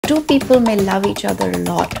two people may love each other a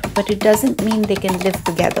lot, but it doesn't mean they can live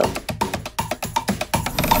together.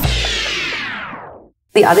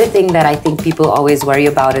 The other thing that I think people always worry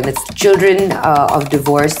about, and it's children of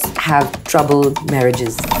divorce have troubled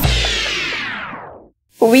marriages.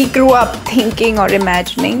 We grew up thinking or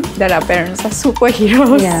imagining that our parents are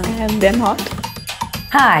superheroes, and they're not.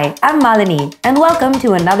 Hi, I'm Malini, and welcome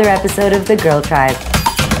to another episode of The Girl Tribe.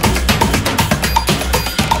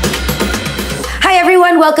 Hi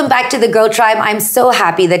everyone, welcome back to The Girl Tribe. I'm so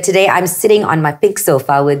happy that today I'm sitting on my pink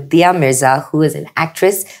sofa with Mirza, who is an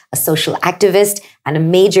actress, a social activist, and a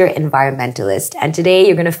major environmentalist. And today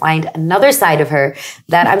you're going to find another side of her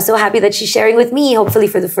that I'm so happy that she's sharing with me, hopefully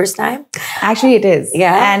for the first time. Actually, it is.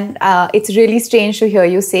 Yeah. And it's really strange to hear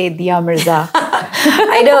you say Mirza.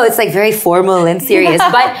 I know, it's like very formal and serious.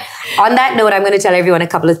 But on that note, I'm going to tell everyone a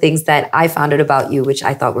couple of things that I found out about you, which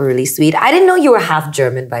I thought were really sweet. I didn't know you were half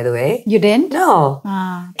German, by the way. You didn't? No.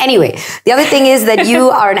 Anyway, the other thing is that you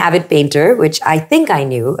are an avid painter, which I think I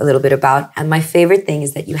knew a little bit about. And my favorite thing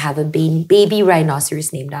is that you have a baby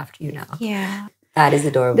rhinoceros named after you now. Yeah. That is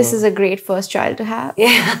adorable. This is a great first child to have.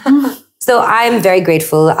 Yeah. So I'm very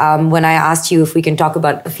grateful. When I asked you if we can talk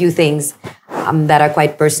about a few things that are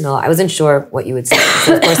quite personal, I wasn't sure what you would say.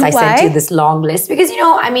 So of course I sent you this long list because,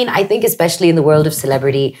 I think especially in the world of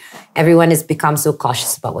celebrity, everyone has become so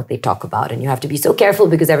cautious about what they talk about. And you have to be so careful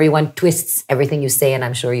because everyone twists everything you say. And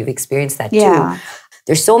I'm sure you've experienced that too.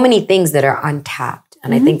 There's so many things that are untapped.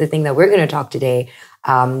 And I think the thing that we're going to talk today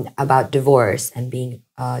about divorce and being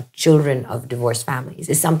children of divorced families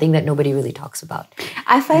is something that nobody really talks about.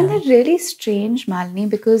 I find that really strange, Malini,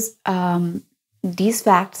 because these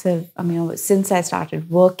facts have, since I started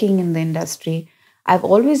working in the industry, I've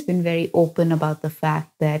always been very open about the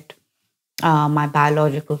fact that my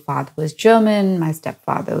biological father was German, my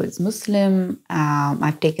stepfather was Muslim,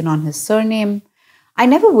 I've taken on his surname. I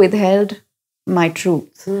never withheld my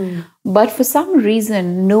truth. But for some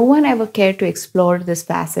reason, no one ever cared to explore this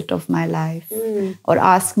facet of my life or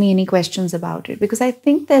ask me any questions about it. Because I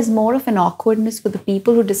think there's more of an awkwardness for the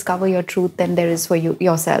people who discover your truth than there is for you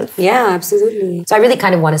yourself. Yeah, absolutely. So I really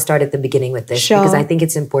kind of want to start at the beginning with this because I think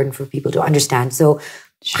it's important for people to understand. So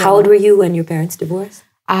how old were you when your parents divorced?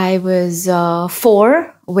 I was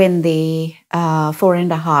 4 when they,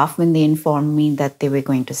 4.5 when they informed me that they were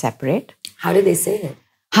going to separate. How did they say it?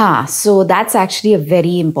 So that's actually a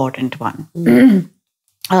very important one.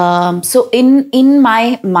 So in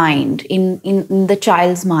my mind, in the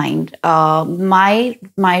child's mind, my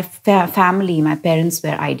family, my parents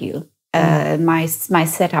were ideal. My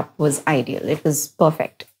setup was ideal. It was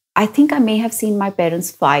perfect. I think I may have seen my parents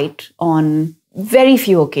fight on very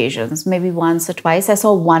few occasions, maybe once or twice. I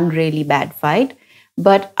saw one really bad fight,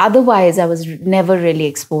 but otherwise I was never really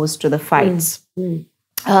exposed to the fights.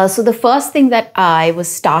 So the first thing that I was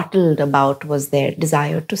startled about was their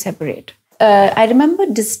desire to separate. I remember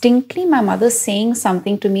distinctly my mother saying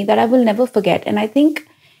something to me that I will never forget. And I think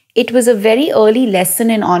it was a very early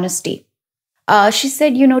lesson in honesty. She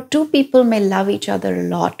said, two people may love each other a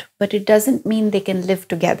lot, but it doesn't mean they can live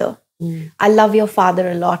together. I love your father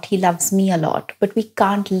a lot. He loves me a lot, but we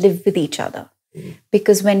can't live with each other.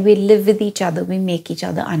 Because when we live with each other, we make each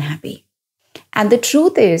other unhappy. And the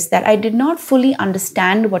truth is that I did not fully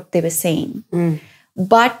understand what they were saying,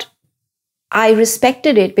 but I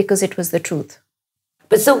respected it because it was the truth.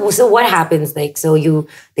 But so what happens? They tell you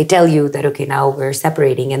that, okay, now we're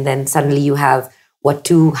separating, and then suddenly you have,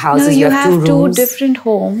 2 houses? No, you have 2 rooms? 2 different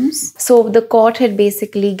homes. So the court had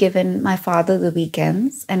basically given my father the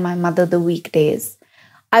weekends and my mother the weekdays.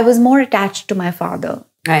 I was more attached to my father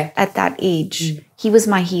at that age. He was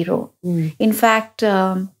my hero. In fact,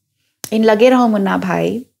 in Lage Raho Munna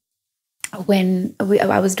Bhai, when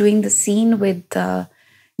I was doing the scene with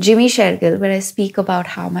Jimmy Shergill, where I speak about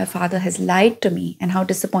how my father has lied to me and how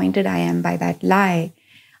disappointed I am by that lie,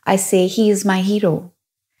 I say, he is my hero.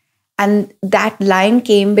 And that line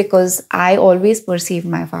came because I always perceived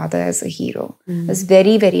my father as a hero. I was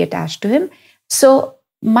very, very attached to him. So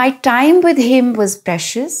my time with him was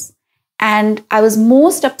precious. And I was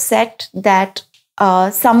most upset that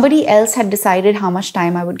somebody else had decided how much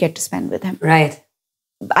time I would get to spend with him. Right.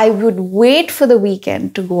 I would wait for the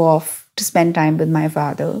weekend to go off to spend time with my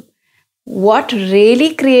father. What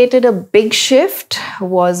really created a big shift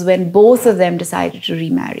was when both of them decided to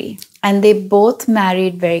remarry. And they both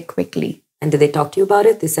married very quickly. And did they talk to you about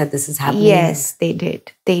it? They said this is happening? Yes, they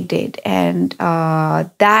did. They did. And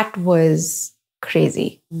that was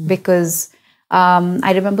crazy because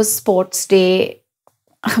I remember sports day.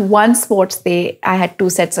 One sports day, I had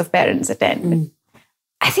 2 sets of parents attend.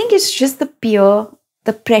 I think it's just the pure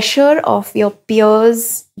the pressure of your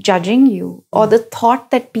peers judging you, or the thought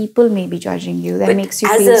that people may be judging you, that makes you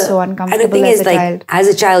feel so uncomfortable. And the thing as is, a child. as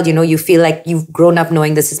a child, you feel like you've grown up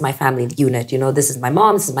knowing this is my family unit. This is my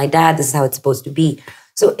mom, this is my dad, this is how it's supposed to be.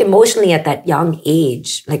 So emotionally at that young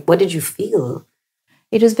age, like, what did you feel?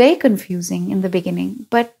 It was very confusing in the beginning,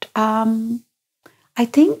 but I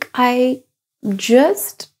think I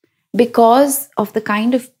just, because of the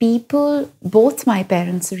kind of people both my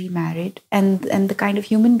parents remarried and the kind of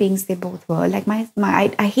human beings they both were, like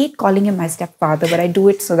I hate calling him my stepfather, but I do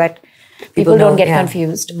it so that people don't get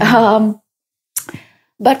confused.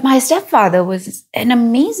 But my stepfather was an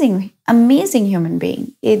amazing human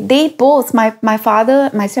being. They both, my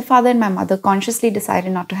stepfather and my mother consciously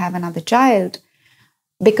decided not to have another child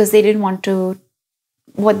because they didn't want to,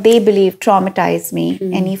 what they believed, traumatize me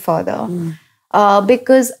any further.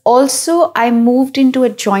 Because also I moved into a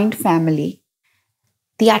joint family.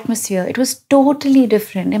 The atmosphere, it was totally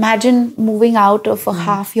different. Imagine moving out of a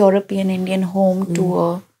half European Indian home to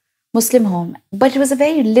a Muslim home. But it was a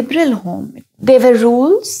very liberal home. There were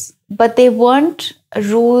rules, but they weren't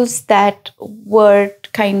rules that were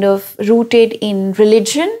kind of rooted in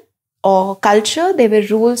religion or culture. They were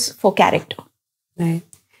rules for character. Right.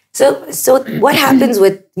 So what happens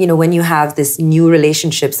with, when you have this new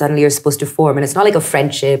relationship suddenly you're supposed to form, and it's not like a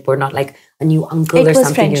friendship or not like a new uncle or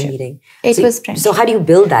something friendship. You're meeting. It was friendship. So how do you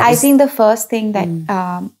build that? I think the first thing that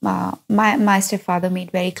my stepfather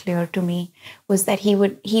made very clear to me was that he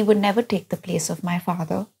would never take the place of my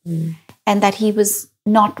father, and that he was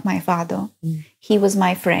not my father. He was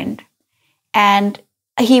my friend. And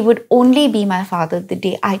he would only be my father the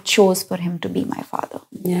day I chose for him to be my father.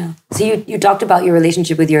 Yeah. So you talked about your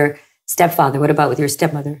relationship with your stepfather. What about with your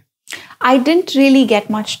stepmother? I didn't really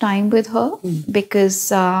get much time with her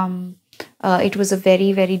because it was a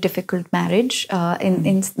very, very difficult marriage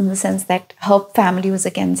in the sense that her family was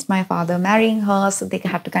against my father marrying her, so they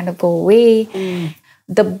had to kind of go away.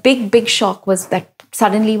 The big shock was that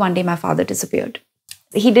suddenly one day my father disappeared.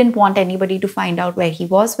 He didn't want anybody to find out where he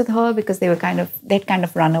was with her because they'd kind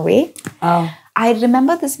of run away. Oh. I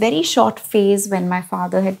remember this very short phase when my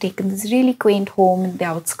father had taken this really quaint home in the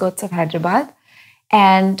outskirts of Hyderabad.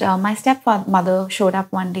 And my stepmother showed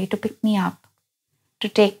up one day to pick me up, to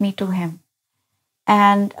take me to him.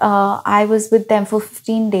 And I was with them for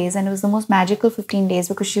 15 days, and it was the most magical 15 days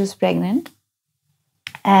because she was pregnant.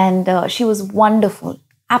 And she was wonderful,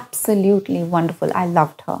 absolutely wonderful. I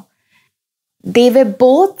loved her. They were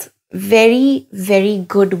both very, very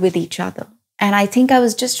good with each other. And I think I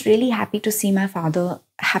was just really happy to see my father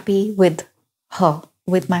happy with her,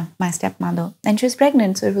 with my stepmother. And she was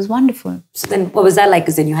pregnant, so it was wonderful. So then what was that like?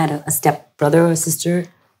 Because then you had a stepbrother or a sister?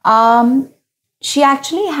 She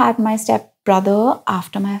actually had my stepbrother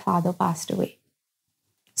after my father passed away.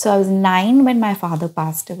 So I was 9 when my father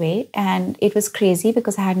passed away. And it was crazy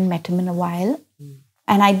because I hadn't met him in a while.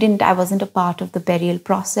 And I wasn't a part of the burial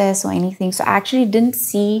process or anything. So I actually didn't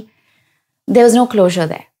see, there was no closure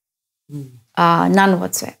there. None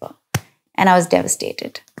whatsoever. And I was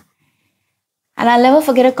devastated. And I'll never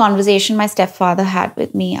forget a conversation my stepfather had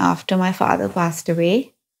with me after my father passed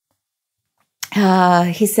away.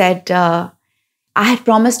 He said, I had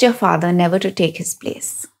promised your father never to take his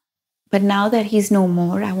place. But now that he's no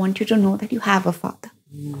more, I want you to know that you have a father.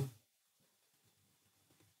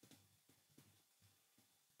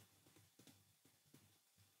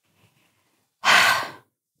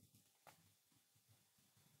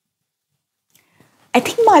 I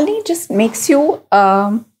think Malini just makes you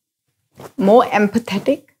more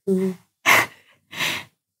empathetic.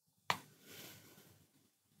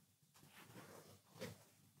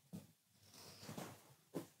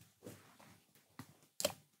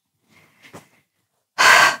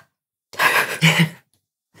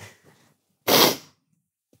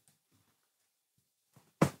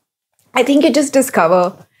 I think you just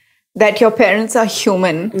discover that your parents are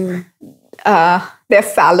human. They're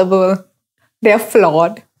fallible. They're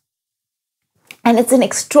flawed. And it's an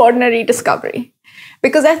extraordinary discovery.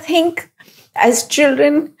 Because I think as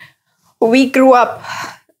children, we grew up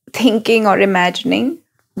thinking or imagining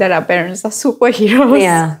that our parents are superheroes.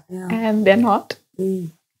 Yeah. And they're not.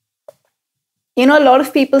 A lot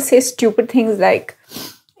of people say stupid things like,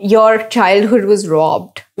 your childhood was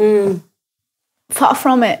robbed. Far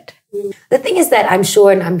from it. The thing is that I'm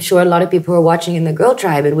sure a lot of people who are watching in the girl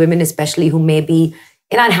tribe, and women especially, who may be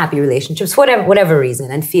in unhappy relationships, for whatever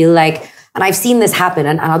reason, and feel like, and I've seen this happen,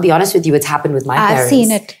 and I'll be honest with you, it's happened with my parents. I've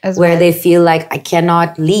seen it as well. Where they feel like, I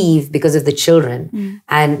cannot leave because of the children.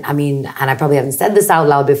 And I probably haven't said this out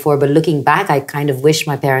loud before, but looking back, I kind of wish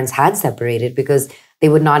my parents had separated, because they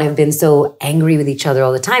would not have been so angry with each other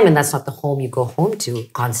all the time. And that's not the home you go home to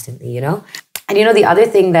constantly, you know? And you know, the other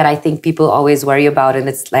thing that I think people always worry about, and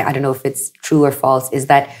it's like, I don't know if it's true or false, is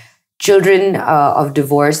that children of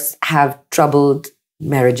divorce have troubled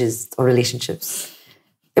marriages or relationships.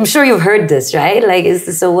 I'm sure you've heard this, right? Like,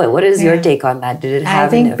 so what is your take on that? Did it have? I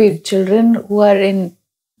think children who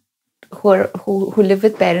live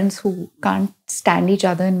with parents who can't stand each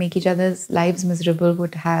other and make each other's lives miserable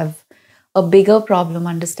would have a bigger problem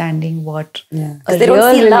understanding what a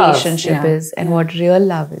real relationship is and what real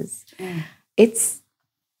love is. It's,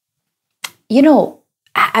 you know,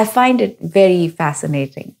 I find it very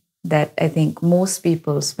fascinating that I think most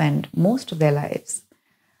people spend most of their lives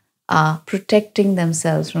protecting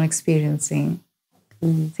themselves from experiencing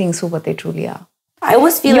things for what they truly are. I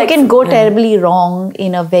always feel you can go terribly wrong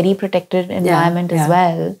in a very protected environment as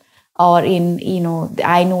well. Or in, you know,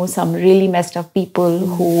 I know some really messed up people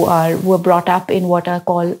who were brought up in what are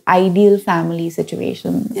called ideal family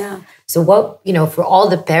situations. Yeah. So what, you know, for all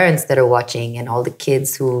the parents that are watching and all the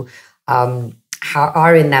kids who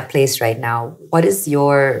are in that place right now, what is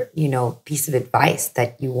your, you know, piece of advice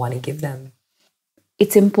that you want to give them?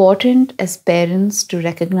 It's important as parents to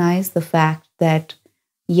recognize the fact that,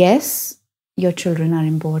 yes, your children are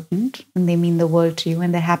important and they mean the world to you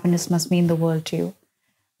and their happiness must mean the world to you.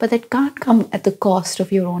 But that can't come at the cost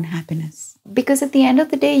of your own happiness. Because at the end of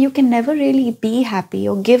the day, you can never really be happy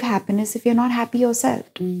or give happiness if you're not happy yourself.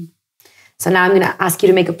 So now I'm going to ask you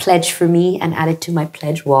to make a pledge for me and add it to my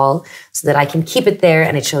pledge wall so that I can keep it there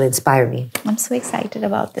and it shall inspire me. I'm so excited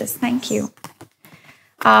about this. Thank you.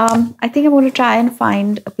 I think I'm going to try and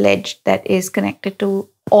find a pledge that is connected to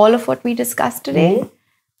all of what we discussed today.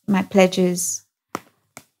 My pledge is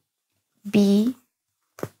be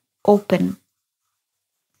open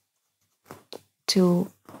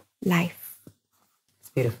to life. It's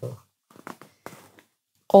beautiful.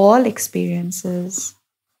 All experiences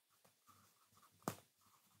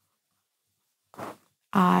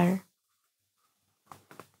are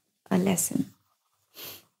a lesson.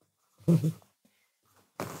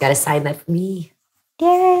 Gotta sign that for me.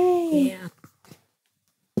 Yay! Yeah.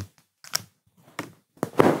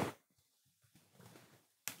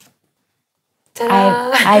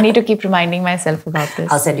 I need to keep reminding myself about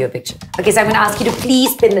this. I'll send you a picture. Okay, so I'm going to ask you to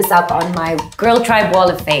please pin this up on my Girl Tribe Wall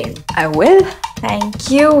of Fame. I will. Thank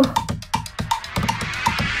you.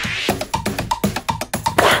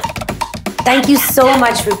 Thank you so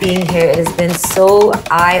much for being here. It has been so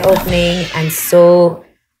eye-opening and so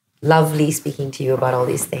lovely speaking to you about all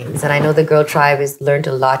these things. And I know the Girl Tribe has learned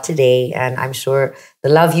a lot today, and I'm sure the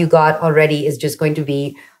love you got already is just going to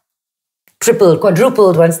be tripled,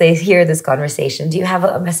 quadrupled once they hear this conversation. Do you have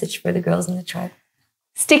a message for the girls in the tribe?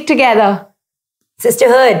 Stick together.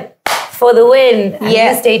 Sisterhood for the win. And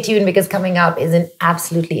you stay tuned because coming up is an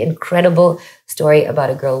absolutely incredible story about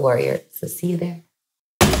a girl warrior. So see you there.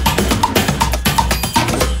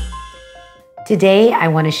 Today, I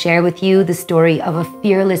want to share with you the story of a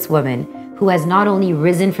fearless woman who has not only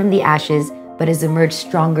risen from the ashes, but has emerged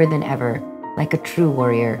stronger than ever, like a true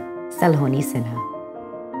warrior, Saloni Sinha.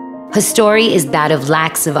 Her story is that of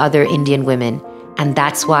lakhs of other Indian women, and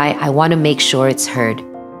that's why I want to make sure it's heard.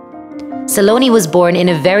 Saloni was born in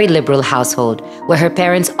a very liberal household where her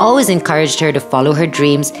parents always encouraged her to follow her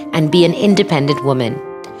dreams and be an independent woman.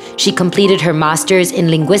 She completed her master's in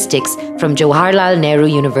linguistics from Jawaharlal Nehru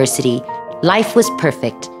University. Life was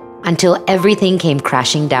perfect until everything came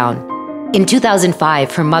crashing down. In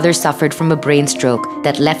 2005, her mother suffered from a brain stroke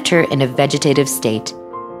that left her in a vegetative state.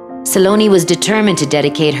 Saloni was determined to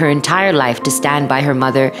dedicate her entire life to stand by her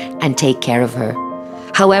mother and take care of her.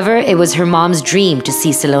 However, it was her mom's dream to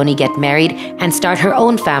see Saloni get married and start her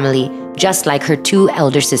own family, just like her two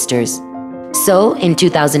elder sisters. So, in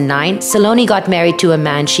 2009, Saloni got married to a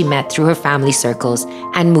man she met through her family circles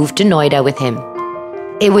and moved to Noida with him.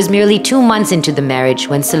 It was merely 2 months into the marriage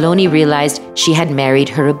when Saloni realized she had married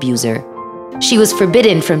her abuser. She was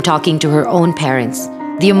forbidden from talking to her own parents.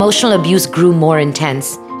 The emotional abuse grew more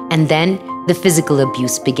intense, and then the physical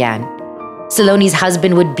abuse began. Saloni's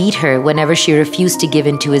husband would beat her whenever she refused to give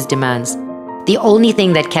in to his demands. The only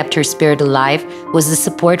thing that kept her spirit alive was the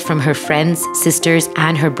support from her friends, sisters,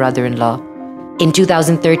 and her brother-in-law. In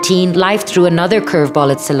 2013, life threw another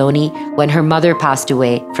curveball at Saloni when her mother passed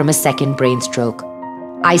away from a second brain stroke.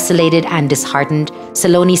 Isolated and disheartened,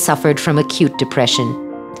 Saloni suffered from acute depression.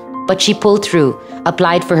 But she pulled through,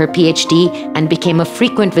 applied for her PhD, and became a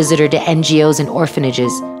frequent visitor to NGOs and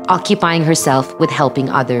orphanages, occupying herself with helping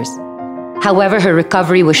others. However, her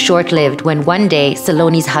recovery was short-lived when one day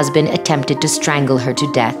Saloni's husband attempted to strangle her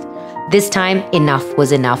to death. This time, enough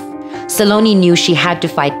was enough. Saloni knew she had to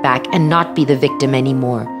fight back and not be the victim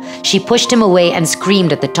anymore. She pushed him away and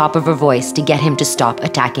screamed at the top of her voice to get him to stop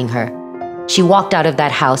attacking her. She walked out of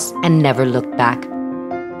that house and never looked back.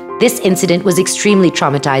 This incident was extremely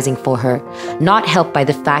traumatizing for her, not helped by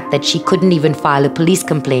the fact that she couldn't even file a police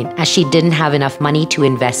complaint as she didn't have enough money to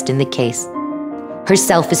invest in the case. Her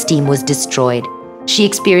self-esteem was destroyed. She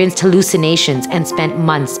experienced hallucinations and spent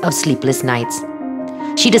months of sleepless nights.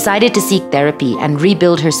 She decided to seek therapy and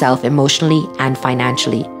rebuild herself emotionally and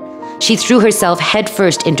financially. She threw herself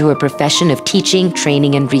headfirst into her profession of teaching,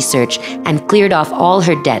 training, and research and cleared off all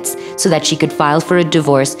her debts so that she could file for a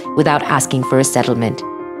divorce without asking for a settlement.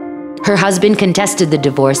 Her husband contested the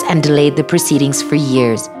divorce and delayed the proceedings for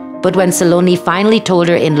years. But when Saloni finally told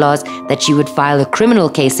her in-laws that she would file a criminal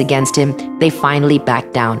case against him, they finally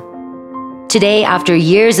backed down. Today, after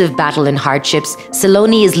years of battle and hardships,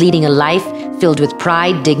 Saloni is leading a life filled with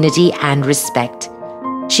pride, dignity, and respect.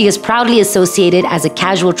 She is proudly associated as a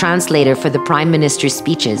casual translator for the Prime Minister's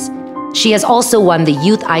speeches. She has also won the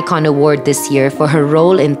Youth Icon Award this year for her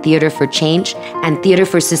role in Theatre for Change and Theatre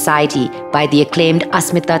for Society by the acclaimed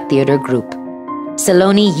Asmita Theatre Group.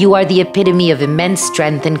 Saloni, you are the epitome of immense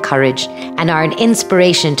strength and courage and are an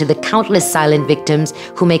inspiration to the countless silent victims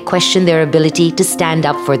who may question their ability to stand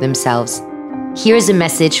up for themselves. Here's a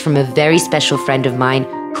message from a very special friend of mine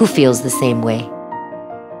who feels the same way.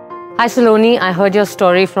 Hi Saloni, I heard your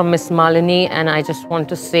story from MissMalini and I just want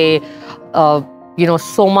to say,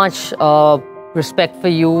 so much respect for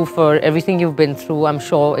you, for everything you've been through. I'm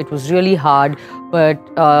sure it was really hard, but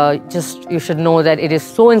you should know that it is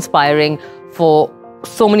so inspiring for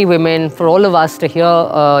so many women, for all of us to hear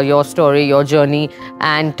your story, your journey,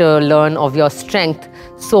 and to learn of your strength.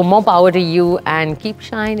 So more power to you and keep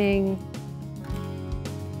shining.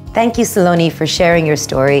 Thank you, Saloni, for sharing your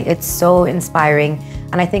story. It's so inspiring.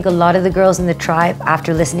 And I think a lot of the girls in the tribe,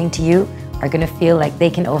 after listening to you, are going to feel like they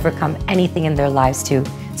can overcome anything in their lives too.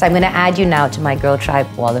 So I'm going to add you now to my Girl Tribe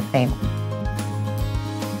Wall of Fame.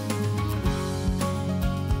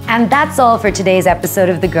 And that's all for today's episode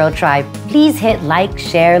of The Girl Tribe. Please hit like,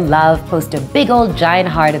 share, love, post a big old giant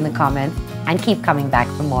heart in the comments, and keep coming back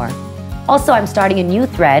for more. Also, I'm starting a new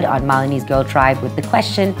thread on Malini's Girl Tribe with the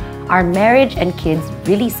question, are marriage and kids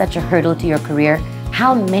really such a hurdle to your career?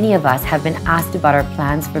 How many of us have been asked about our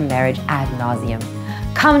plans for marriage ad nauseum?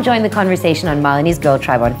 Come join the conversation on Malini's Girl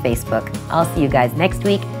Tribe on Facebook. I'll see you guys next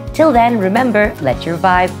week. Till then, remember, let your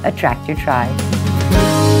vibe attract your tribe.